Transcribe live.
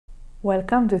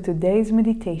Welcome to today's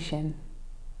meditation.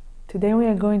 Today we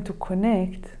are going to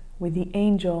connect with the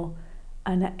angel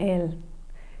Anael.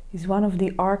 He's one of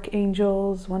the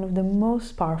archangels, one of the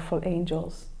most powerful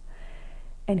angels.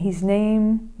 And his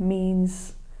name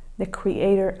means the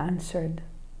Creator answered.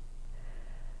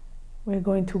 We're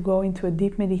going to go into a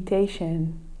deep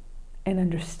meditation and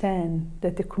understand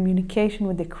that the communication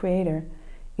with the Creator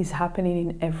is happening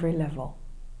in every level.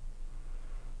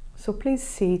 So please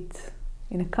sit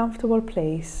in a comfortable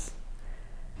place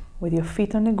with your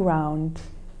feet on the ground.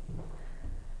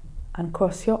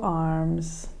 Uncross your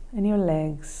arms and your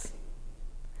legs.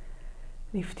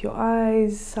 Lift your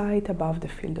eyes sight above the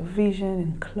field of vision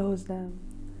and close them.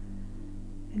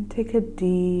 And take a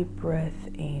deep breath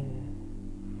in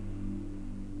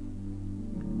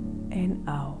and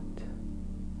out.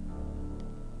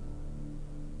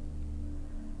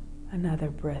 Another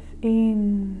breath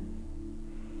in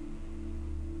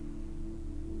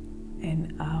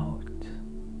and out.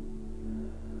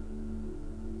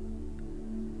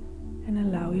 And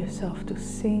allow yourself to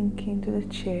sink into the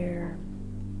chair.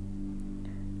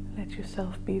 Let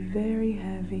yourself be very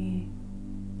heavy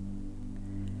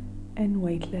and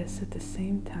weightless at the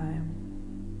same time.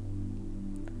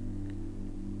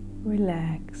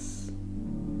 Relax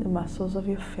the muscles of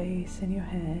your face and your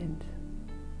head.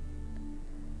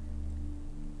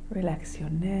 Relax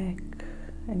your neck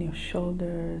and your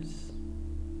shoulders.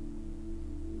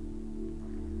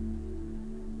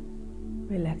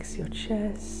 Relax your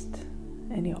chest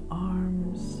and your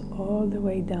arms all the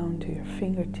way down to your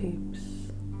fingertips.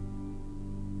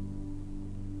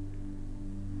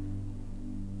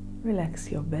 Relax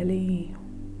your belly,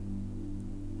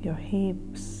 your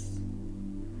hips,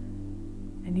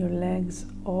 and your legs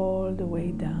all the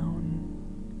way down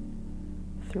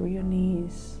through your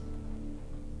knees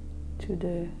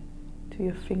to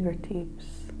your fingertips.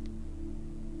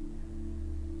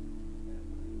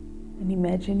 And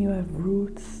imagine you have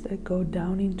roots that go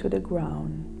down into the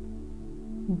ground,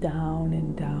 down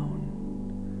and down,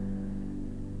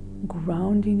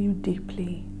 grounding you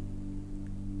deeply.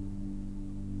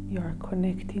 You are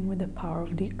connecting with the power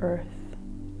of the earth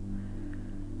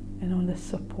and all the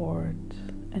support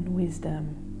and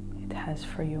wisdom it has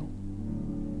for you.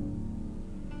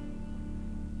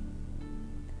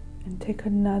 And take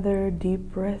another deep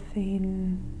breath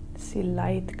in. See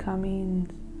light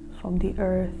coming from the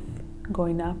earth,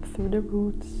 going up through the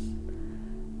roots,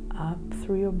 up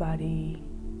through your body.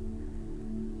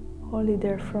 Hold it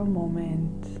there for a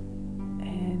moment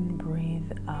and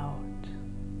breathe out.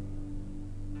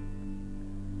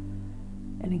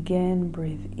 And again,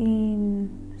 breathe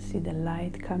in. See the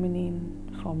light coming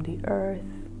in from the earth,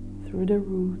 through the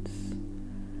roots,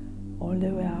 all the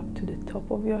way up to the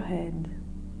top of your head.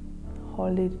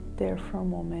 Hold it there for a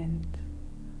moment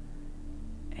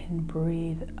and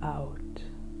breathe out.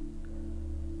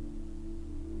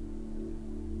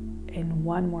 And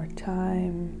one more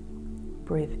time,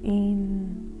 breathe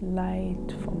in,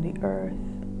 light from the earth,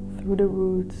 through the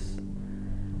roots,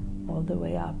 all the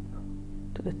way up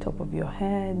to the top of your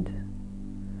head.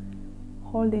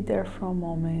 Hold it there for a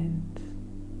moment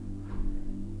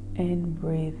and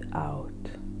breathe out.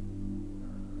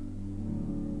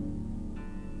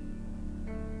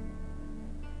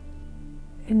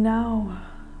 And now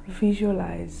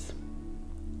visualize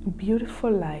a beautiful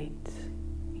light.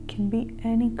 It can be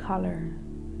any color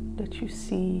that you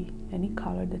see, any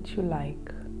color that you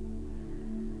like.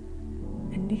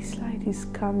 And this light is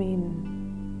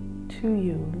coming to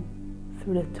you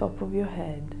through the top of your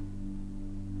head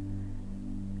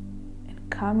and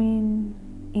coming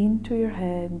into your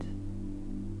head,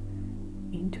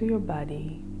 into your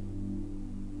body,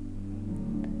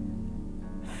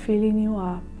 filling you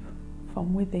up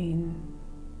from within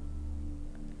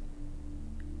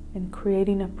and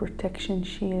creating a protection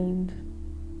shield,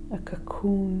 a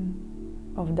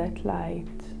cocoon of that light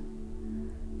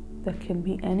that can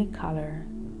be any color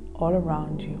all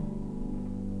around you.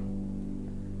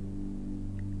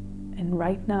 And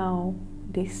right now,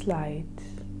 this light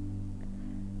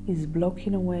is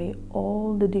blocking away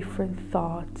all the different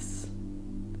thoughts,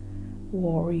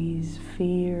 worries,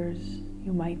 fears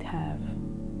you might have.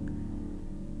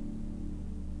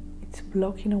 It's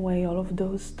blocking away all of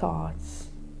those thoughts,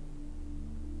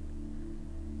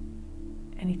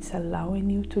 and it's allowing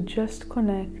you to just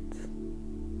connect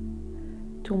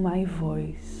to my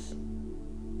voice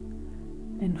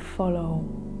and follow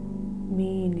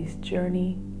me in this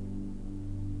journey.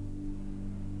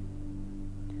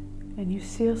 And you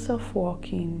see yourself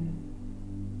walking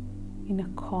in a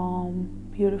calm,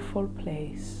 beautiful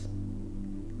place.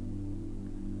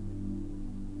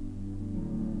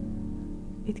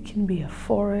 It can be a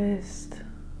forest,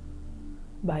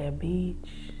 by a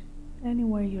beach,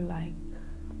 anywhere you like.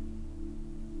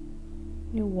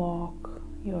 You walk,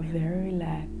 you're very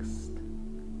relaxed.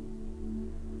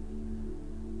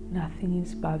 Nothing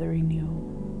is bothering you.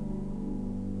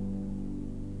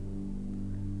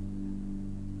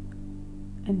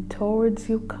 And towards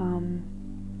you come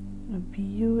a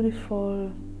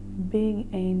beautiful big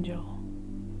angel.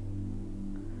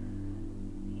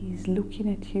 He's looking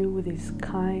at you with his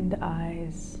kind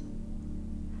eyes.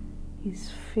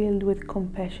 He's filled with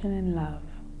compassion and love.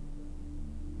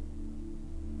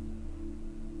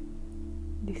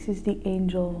 This is the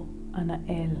Angel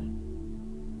Anael.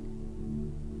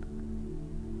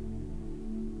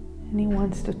 And he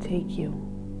wants to take you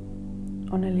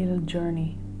on a little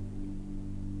journey.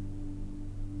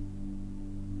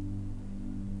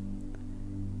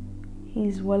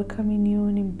 He's welcoming you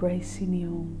and embracing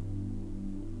you.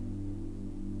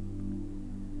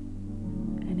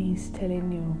 And he's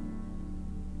telling you,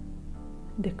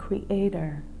 the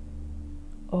Creator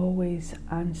always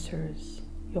answers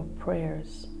your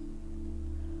prayers,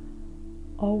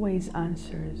 always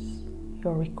answers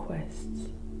your requests.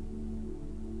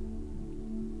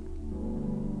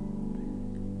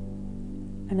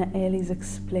 Anael is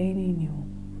explaining you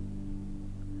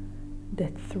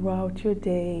that throughout your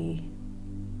day,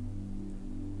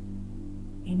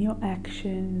 in your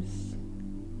actions,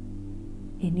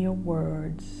 in your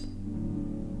words,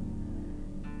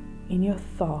 in your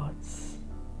thoughts,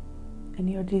 and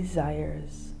your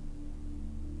desires,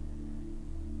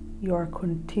 you are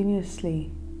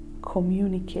continuously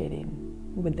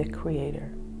communicating with the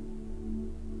Creator.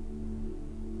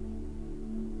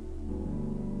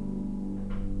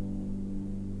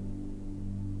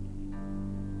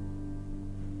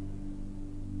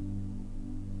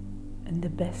 And the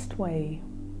best way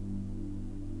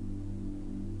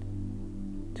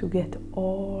to get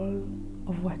all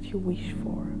of what you wish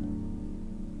for,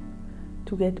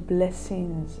 to get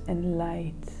blessings and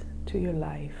light to your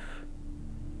life,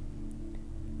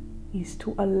 is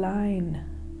to align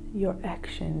your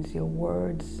actions, your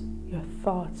words, your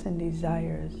thoughts and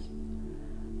desires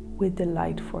with the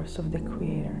light force of the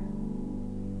Creator.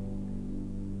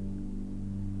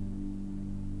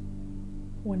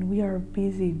 When we are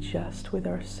busy just with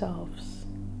ourselves,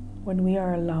 when we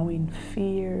are allowing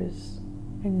fears,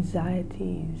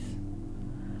 anxieties,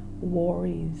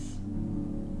 worries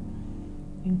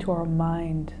into our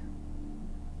mind,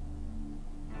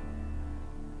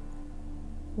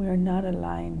 we are not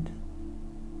aligned.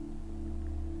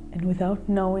 And without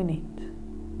knowing it,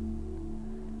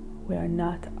 we are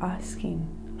not asking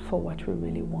for what we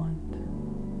really want.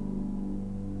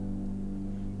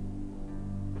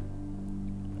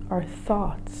 Our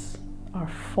thoughts are a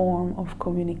form of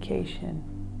communication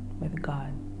with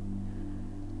God.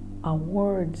 Our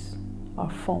words are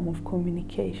a form of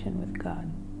communication with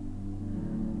God.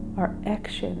 Our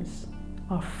actions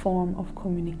are a form of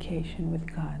communication with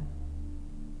God.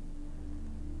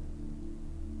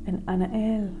 And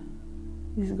Anael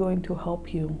is going to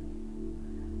help you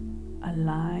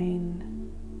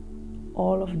align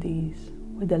all of these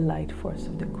with the light force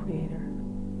of the Creator.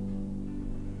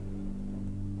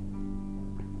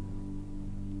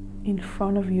 In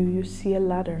front of you, you see a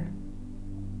ladder.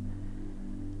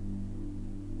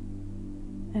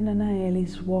 And Anael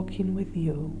is walking with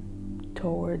you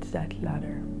towards that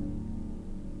ladder.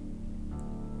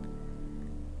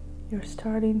 You're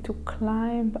starting to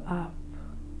climb up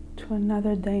to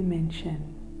another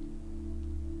dimension,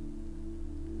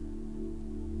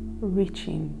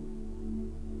 reaching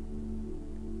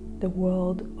the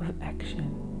world of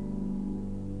action.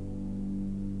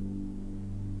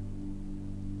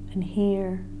 And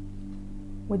here,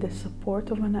 with the support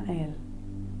of Anael,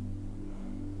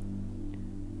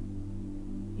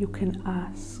 you can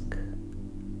ask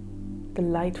the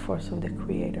light force of the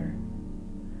Creator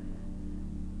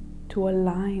to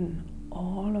align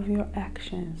all of your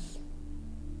actions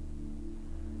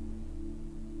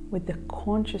with the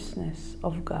consciousness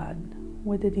of God,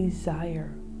 with the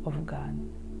desire of God.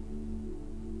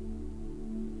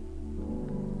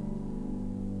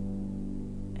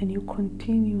 And you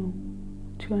continue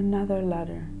to another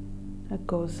ladder that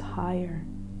goes higher.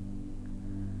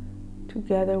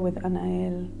 Together with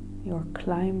Anael, you're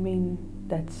climbing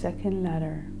that second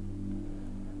ladder,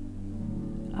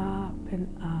 up and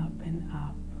up and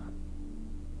up,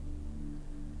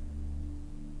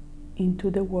 into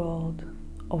the world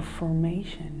of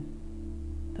formation,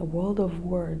 the world of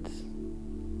words.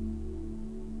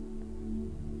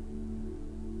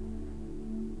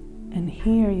 And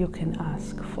here you can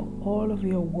ask for all of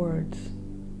your words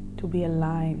to be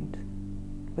aligned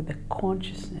with the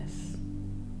consciousness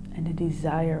and the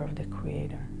desire of the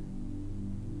Creator.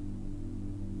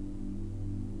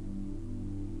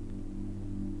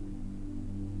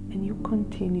 And you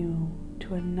continue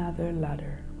to another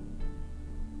ladder.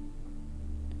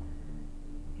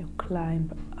 You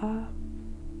climb up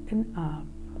and up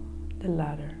the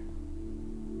ladder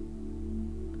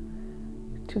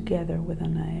together with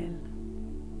Anael.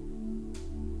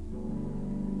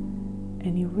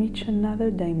 And you reach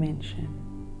another dimension,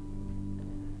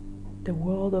 the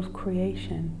world of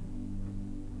creation,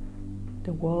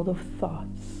 the world of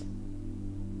thoughts.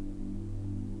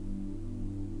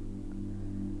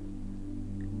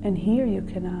 And here you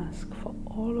can ask for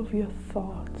all of your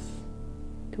thoughts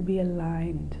to be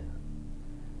aligned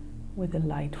with the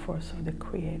light force of the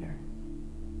Creator.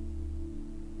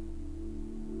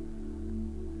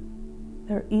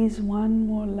 There is one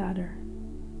more ladder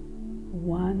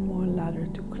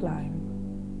to climb.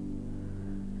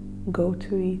 Go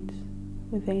to it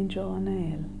with Angel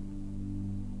Anael.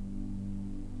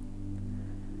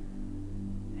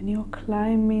 And you're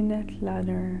climbing that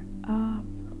ladder up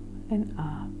and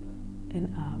up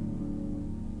and up.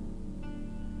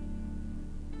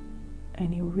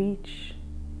 And you reach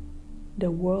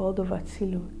the world of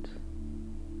Atzilut,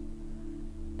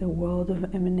 the world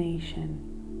of emanation,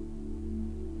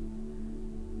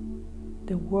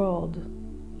 the world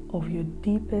of your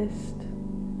deepest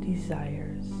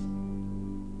desires.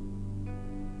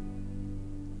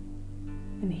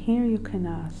 And here you can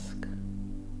ask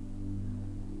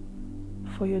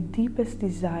for your deepest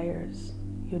desires,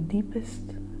 your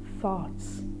deepest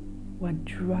thoughts, what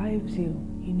drives you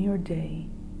in your day,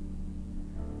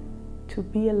 to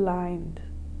be aligned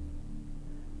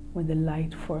with the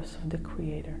light force of the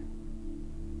Creator.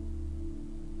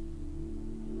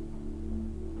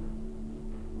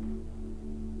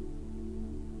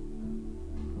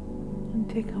 And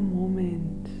take a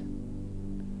moment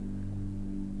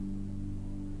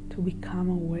to become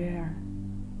aware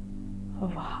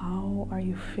of how are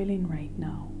you feeling right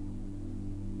now.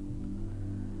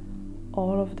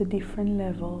 All of the different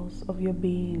levels of your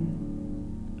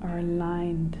being are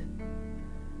aligned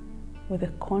with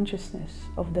the consciousness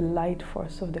of the light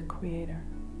force of the Creator.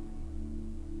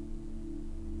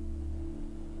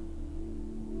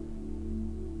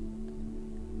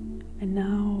 And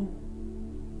now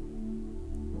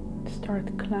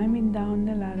start climbing down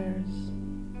the ladders.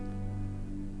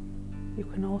 You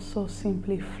can also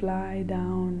simply fly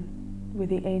down with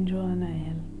the Angel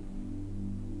Anael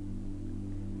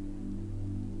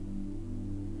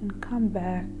and come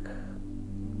back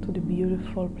to the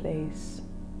beautiful place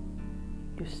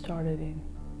you started in.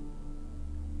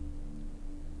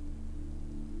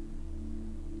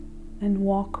 And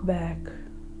walk back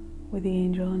with the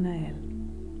Angel Anael.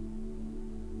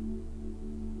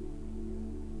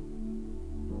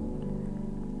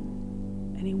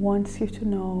 And he wants you to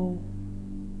know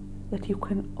that you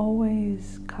can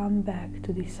always come back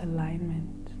to this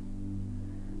alignment.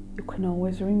 You can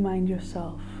always remind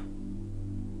yourself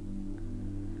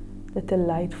that the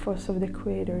light force of the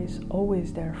Creator is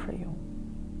always there for you.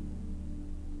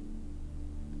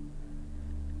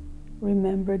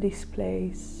 Remember this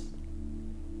place.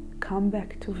 Come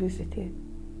back to visit it.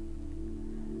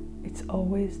 It's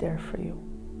always there for you.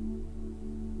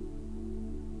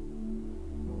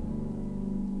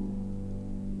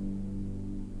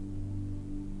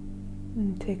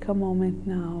 And take a moment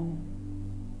now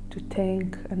to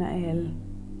thank Anael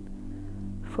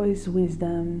for his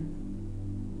wisdom,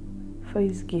 for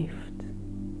his gift.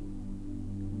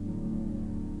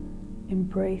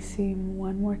 Embrace him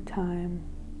one more time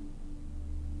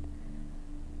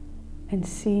and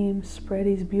see him spread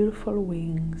his beautiful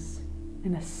wings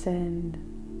and ascend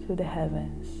to the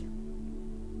heavens.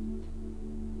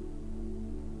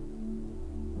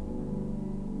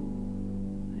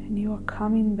 And you are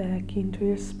coming back into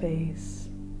your space,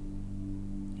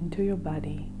 into your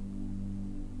body.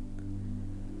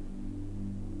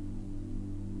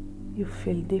 You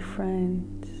feel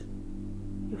different,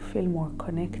 you feel more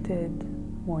connected,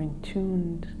 more in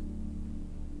tuned.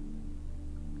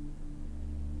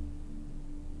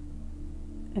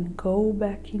 And go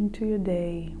back into your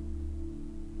day,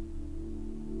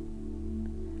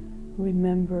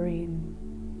 remembering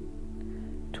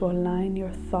to align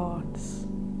your thoughts,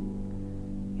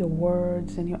 your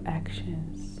words, and your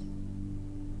actions,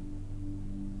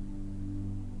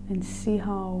 and see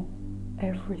how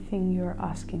everything you're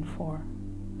asking for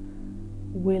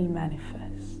will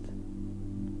manifest.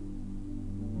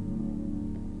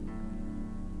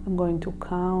 I'm going to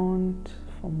count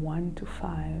from 1 to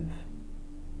 5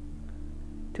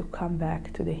 to come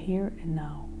back to the here and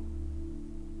now.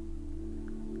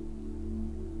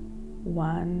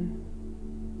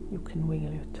 1, you can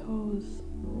wiggle your toes.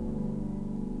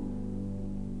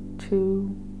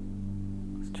 2,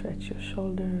 stretch your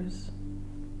shoulders.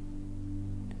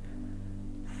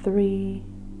 3,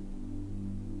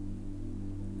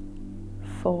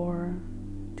 4,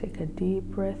 take a deep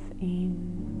breath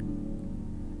in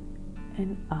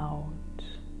and out.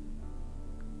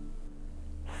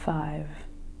 5,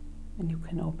 and you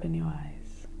can open your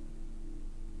eyes.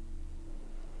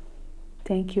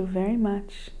 Thank you very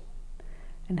much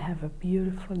and have a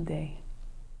beautiful day.